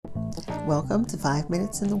Welcome to 5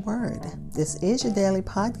 Minutes in the Word. This is your daily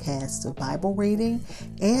podcast of Bible reading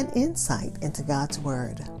and insight into God's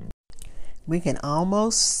Word. We can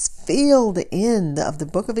almost feel the end of the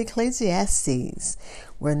book of Ecclesiastes.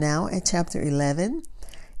 We're now at chapter 11,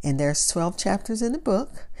 and there's 12 chapters in the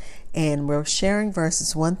book, and we're sharing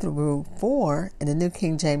verses 1 through 4 in the New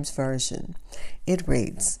King James Version. It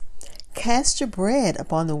reads, "Cast your bread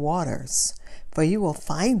upon the waters, for you will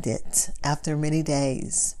find it after many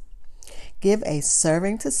days. Give a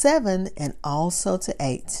serving to 7 and also to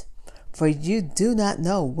 8, for you do not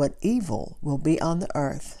know what evil will be on the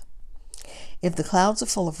earth. If the clouds are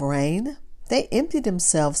full of rain, they empty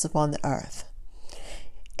themselves upon the earth.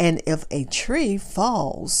 And if a tree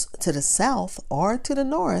falls to the south or to the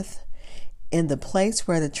north, in the place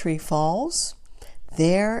where the tree falls,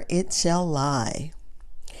 there it shall lie.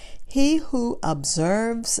 He who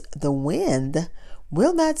observes the wind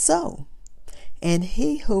will not sow, and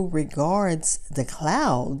he who regards the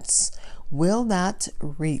clouds will not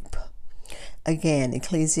reap." Again,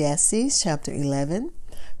 Ecclesiastes chapter 11,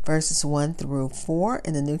 verses 1 through 4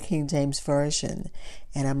 in the New King James Version.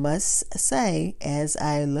 And I must say, as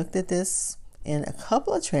I looked at this in a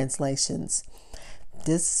couple of translations,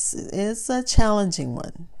 this is a challenging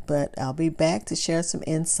one, but I'll be back to share some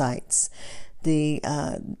insights. The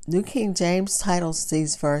New King James titles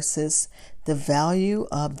these verses, "The Value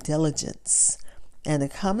of Diligence," and the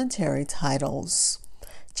commentary titles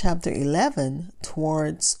chapter 11,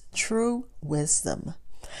 "Towards True Wisdom."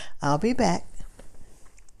 I'll be back.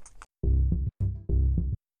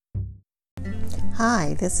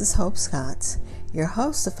 Hi, this is Hope Scott, your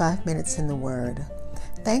host of 5 Minutes in the Word.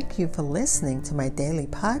 Thank you for listening to my daily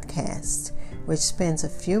podcast, which spends a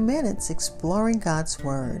few minutes exploring God's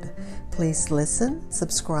Word. Please listen,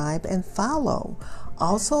 subscribe, and follow.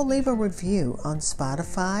 Also, leave a review on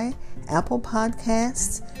Spotify, Apple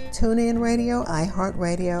Podcasts, TuneIn Radio,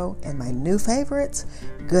 iHeartRadio, and my new favorite,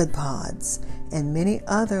 Good Pods, and many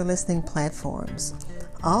other listening platforms.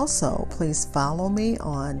 Also, please follow me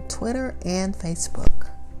on Twitter and Facebook.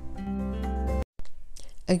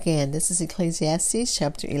 Again, this is Ecclesiastes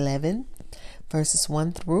chapter 11, verses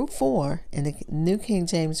 1 through 4 in the New King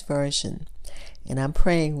James Version. And I'm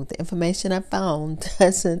praying with the information I found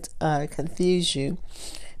doesn't confuse you,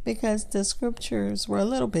 because the scriptures were a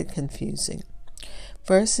little bit confusing.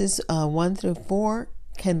 Verses 1 through 4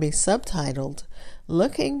 can be subtitled,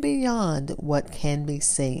 "Looking Beyond What Can Be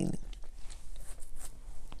Seen."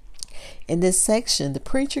 In this section, the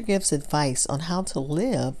preacher gives advice on how to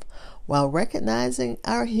live while recognizing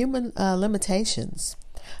our human limitations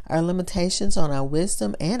on our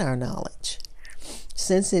wisdom and our knowledge.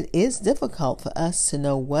 Since it is difficult for us to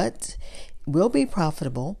know what will be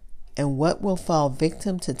profitable and what will fall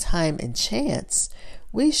victim to time and chance,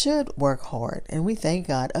 we should work hard, and we thank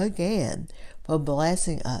God again for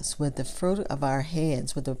blessing us with the fruit of our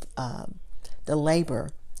hands, with the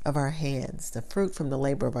labor of our hands, the fruit from the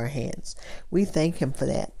labor of our hands. We thank Him for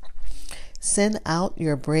that. "Send out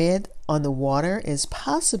your bread on the water" is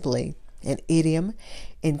possibly an idiom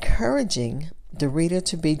encouraging the reader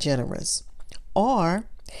to be generous, or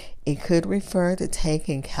it could refer to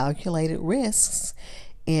taking calculated risks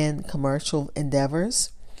in commercial endeavors.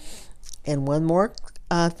 And one more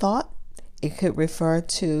thought, it could refer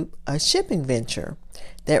to a shipping venture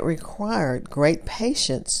that required great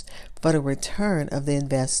patience for the return of the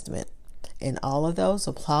investment. And all of those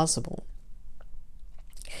are plausible.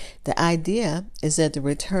 The idea is that the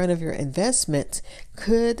return of your investment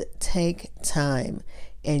could take time,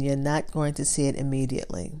 and you're not going to see it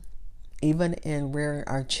immediately. Even in rearing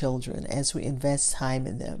our children, as we invest time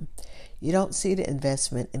in them, you don't see the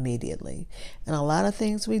investment immediately. And a lot of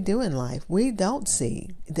things we do in life, we don't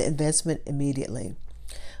see the investment immediately.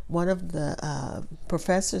 One of the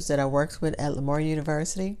professors that I worked with at Lamar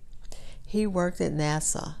University, he worked at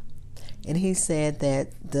NASA, and he said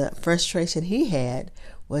that the frustration he had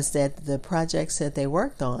was that the projects that they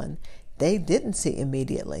worked on, they didn't see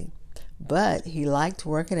immediately. But he liked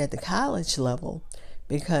working at the college level,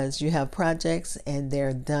 because you have projects and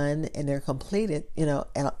they're done and they're completed, and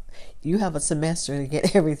you have a semester to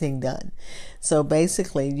get everything done. So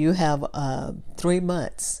basically you have 4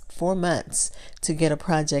 months to get a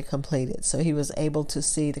project completed. So he was able to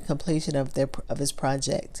see the completion of his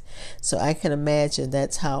project. So I can imagine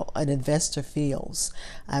that's how an investor feels.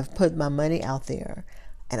 I've put my money out there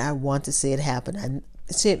and I want to see it happen. I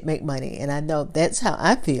see it make money, and I know that's how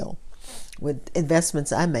I feel with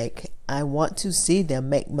investments I make. I want to see them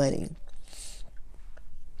make money.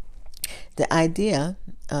 The idea,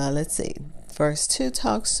 verse 2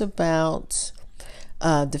 talks about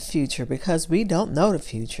the future because we don't know the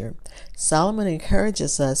future. Solomon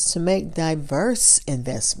encourages us to make diverse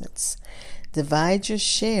investments. Divide your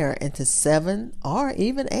share into 7 or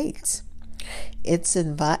even 8.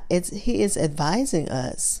 He is advising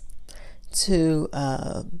us to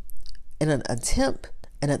in an attempt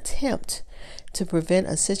to prevent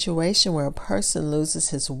a situation where a person loses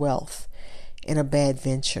his wealth in a bad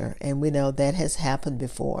venture. And we know that has happened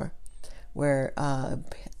before, where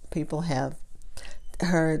people have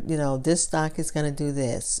heard, this stock is going to do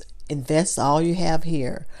this. Invest all you have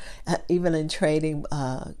here. Even in trading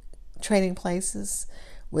places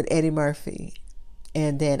with Eddie Murphy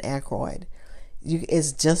and Dan Aykroyd.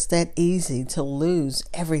 It's just that easy to lose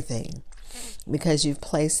everything because you've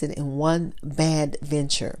placed it in one bad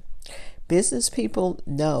venture. Business people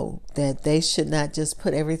know that they should not just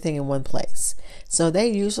put everything in one place. So they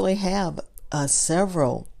usually have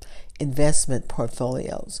several investment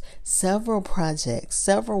portfolios, several projects,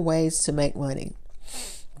 several ways to make money.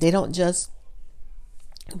 They don't just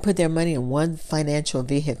put their money in one financial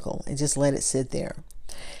vehicle and just let it sit there.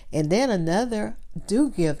 And then another, do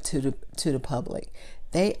give to the public.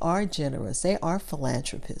 They are generous. They are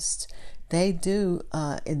philanthropists. They do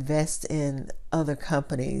invest in other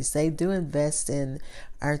companies. They do invest in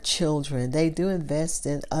our children. They do invest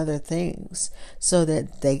in other things, so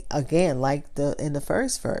that they, again, like in the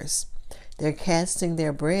first verse, they're casting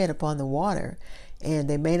their bread upon the water, and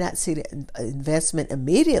they may not see the investment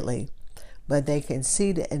immediately, but they can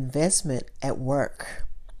see the investment at work.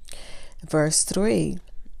 Verse 3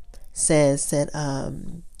 says that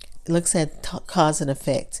looks at cause and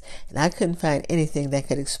effect, and I couldn't find anything that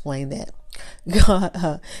could explain that.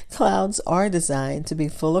 Clouds are designed to be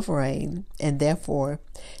full of rain and therefore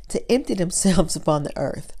to empty themselves upon the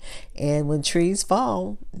earth. And when trees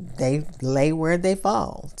fall, they lay where they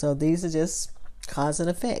fall. So these are just cause and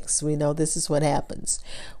effects. We know this is what happens.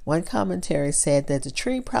 One commentary said that the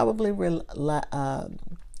tree probably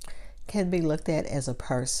can be looked at as a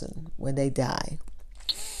person when they die.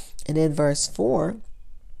 And in verse 4,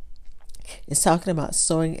 it's talking about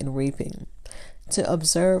sowing and reaping. To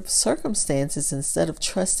observe circumstances instead of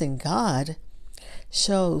trusting God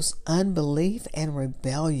shows unbelief and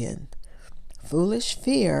rebellion, foolish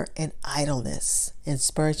fear and idleness. And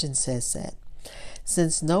Spurgeon says that.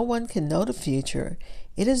 Since no one can know the future,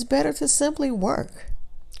 it is better to simply work.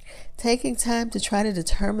 Taking time to try to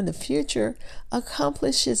determine the future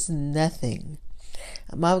accomplishes nothing.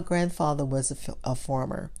 My grandfather was a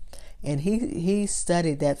farmer, and he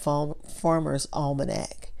studied that farmer's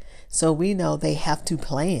almanac. So we know they have to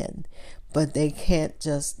plan, but they can't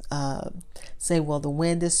just say, well, the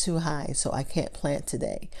wind is too high, so I can't plant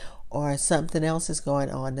today. Or something else is going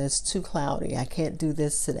on, it's too cloudy, I can't do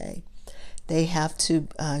this today. They have to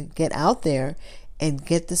get out there and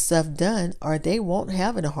get the stuff done, or they won't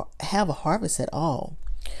have a harvest at all.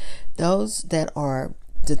 Those that are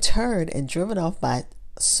deterred and driven off by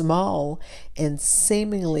small and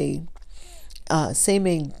seeming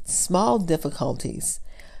small difficulties,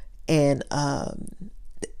 and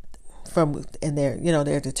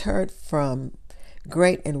they're deterred from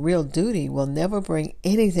great and real duty, will never bring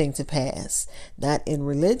anything to pass, not in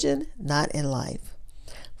religion, not in life.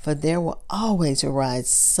 For there will always arise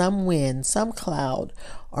some wind, some cloud,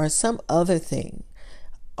 or some other thing,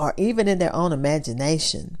 or even in their own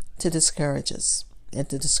imagination, to discourage us and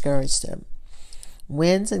to discourage them.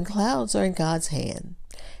 Winds and clouds are in God's hand.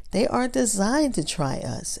 They are designed to try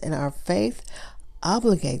us, and our faith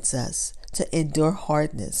obligates us to endure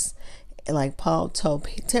hardness, like Paul told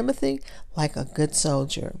Timothy, like a good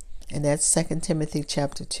soldier. And that's 2 Timothy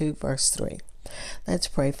chapter 2, verse 3. Let's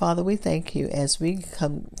pray. Father, we thank you as we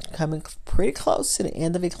coming pretty close to the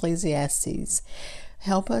end of Ecclesiastes.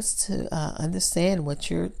 Help us to understand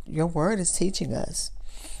what your word is teaching us.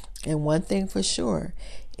 And one thing for sure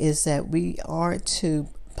is that we are to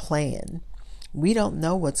plan. We don't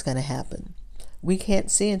know what's going to happen. We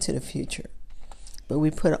can't see into the future. But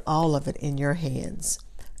we put all of it in your hands.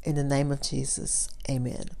 In the name of Jesus,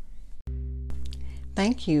 amen.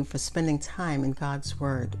 Thank you for spending time in God's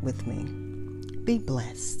Word with me. Be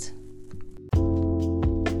blessed.